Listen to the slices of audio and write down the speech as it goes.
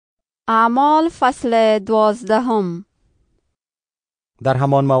اعمال فصل 12. در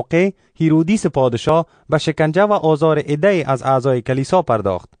همان موقع هیرودیس پادشاه به شکنجه و آزار عده‌ای از اعضای کلیسا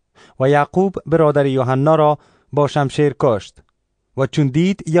پرداخت و یعقوب برادر یوحنا را با شمشیر کشت و چون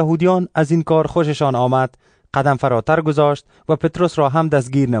دید یهودیان از این کار خوششان آمد، قدم فراتر گذاشت و پتروس را هم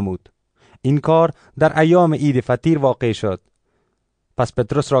دستگیر نمود. این کار در ایام عید فطیر واقع شد. پس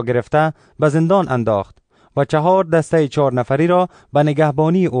پتروس را گرفته به زندان انداخت و 4 دسته 4 نفری را به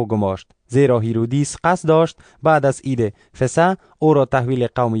نگهبانی او گماشت، زیرا هیرودیس قصد داشت بعد از عید فسح او را تحویل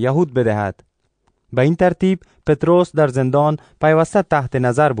قوم یهود بدهد. به این ترتیب پتروس در زندان پیوسته تحت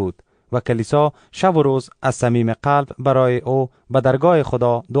نظر بود و کلیسا شب و روز از صمیم قلب برای او به درگاه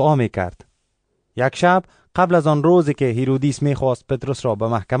خدا دعا می‌کرد. یک شب قبل از آن روزی که هیرودیس می‌خواست پتروس را به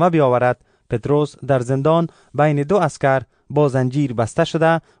محکمه بیاورد، پتروس در زندان بین 2 عسکر با زنجیر بسته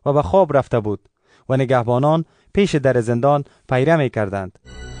شده و به خواب رفته بود و نگهبانان پیش در زندان پیره می‌کردند.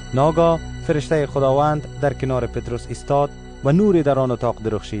 ناگاه فرشته خداوند در کنار پتروس ایستاد و نوری در آن اتاق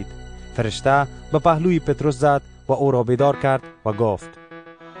درخشید. فرشته به پهلوی پتروس زد و او را بیدار کرد و گفت: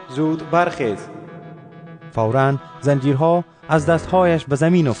 زود برخیز. فوراً زنجیرها از دستهایش به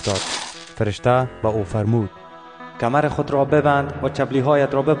زمین افتاد. فرشته به او فرمود: کمر خود را ببند و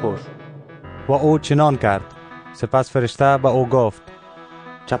چپلی‌هایت را بپوش. و او چنان کرد. سپس فرشته به او گفت: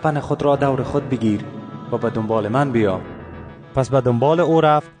 چپن خود را دور خود بگیر و به دنبال من بیا. پس به دنبال او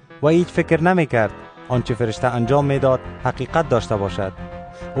رفت و هیچ فکر نمی کرد آنچه فرشته انجام میداد حقیقت داشته باشد.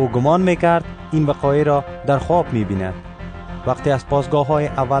 او گمان میکرد این وقایع را در خواب میبیند. وقتی از پاسگاه‌های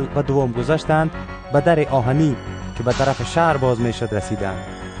اول و دوم گذشتند، به در آهنی که به طرف شهر باز میشد رسیدند.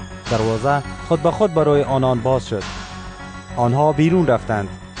 دروازه خود به خود برای آنان باز شد. آنها بیرون رفتند.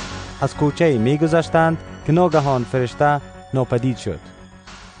 از کوچه میگذشتند که ناگهان فرشته ناپدید شد.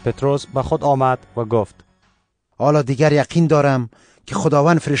 پتروس به خود آمد و گفت: حالا دیگر یقین دارم که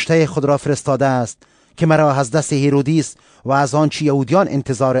خداوند فرشته خود را فرستاده است که مرا از دست هیرودیس و از آنچه یهودیان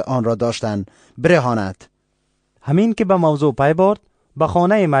انتظار آن را داشتند برهاند. همین که به موضوع پی برد، به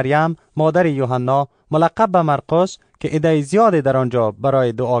خانه مریم مادر یوحنا ملقب به مرقس که عده زیادی در آنجا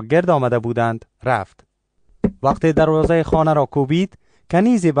برای دعا گرد آمده بودند رفت. وقتی دروازه خانه را کوبید،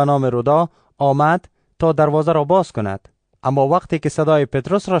 کنیزی به نام رودا آمد تا دروازه را باز کند. اما وقتی که صدای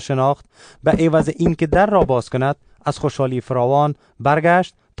پتروس را شناخت، به عوض این که در را باز کند از خوشحالی فراوان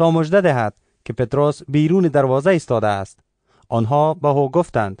برگشت تا مژده دهد که پتروس بیرون دروازه ایستاده است. آنها به او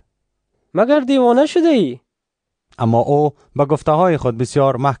گفتند: مگر دیوانه شده ای؟ اما او به گفته های خود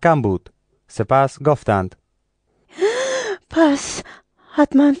بسیار محکم بود. سپس گفتند: پس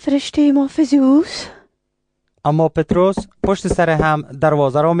حتما فرشته محافظ اوست. اما پتروس پشت سر هم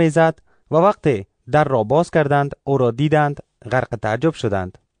دروازه را میزد و وقتی در را باز کردند او را دیدند غرق تعجب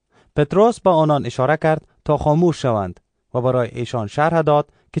شدند. پتروس به آنان اشاره کرد تا خاموش شوند و برای ایشان شرح داد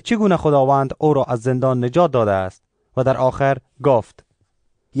که چگونه خداوند او را از زندان نجات داده است و در آخر گفت: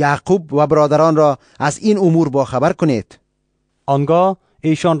 یعقوب و برادران را از این امور باخبر کنید. آنگاه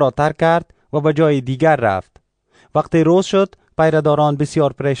ایشان را ترک کرد و به جای دیگر رفت. وقتی روز شد پیرداران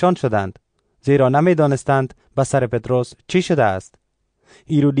بسیار پریشان شدند، زیرا نمیدانستند به سر پتروس چی شده است.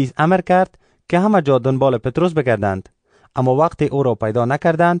 هیرودیس امر کرد که همه جا دنبال پتروس بگردند، اما وقتی او را پیدا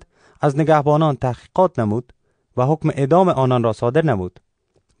نکردند از نگهبانان تحقیقات نمود و حکم اعدام آنان را صادر نمود.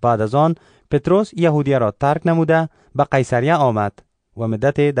 بعد از آن پتروس یهودیه را ترک نموده به قیصریه آمد و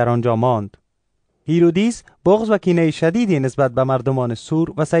مدتی در آنجا ماند. هیرودیس بغض و کینه شدیدی نسبت به مردمان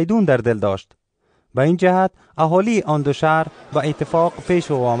سور و سیدون در دل داشت. به این جهت اهالی آن 2 شهر با اتفاق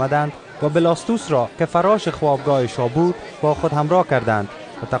پیش او آمدند و بلاستوس را که فراش خوابگاه شاه بود با خود همراه کردند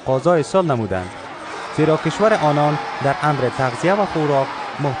و تقاضای صلح نمودند، زیرا کشور آنان در امر تغذیه و خوراک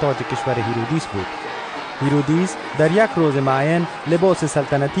محتاج کشور هیرودیس بود. هیرودیس در یک روز معین لباس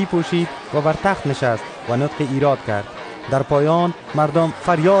سلطنتی پوشید و بر تخت نشست و نطق ایراد کرد. در پایان مردم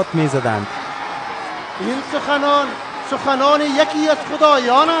فریاد می زدند: این سخنان یکی از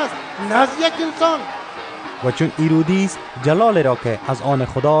خدایان است، نه از یک انسان. و چون هیرودیس جلال را که از آن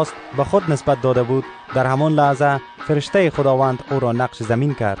خداست به خود نسبت داده بود، در همان لحظه فرشته خداوند او را نقش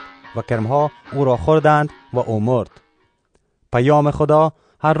زمین کرد و کرمها او را خوردند و او مرد. پیام خدا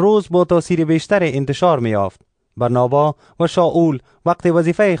هر روز با تاثیر بیشتر انتشار می‌یافت. برنابا و شاول وقتی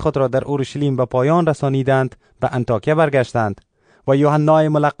وظیفه خود را در اورشلیم به پایان رسانیدند، به انطاکیه برگشتند و یوحنای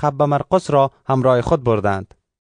ملقب به مرقس را همراه خود بردند.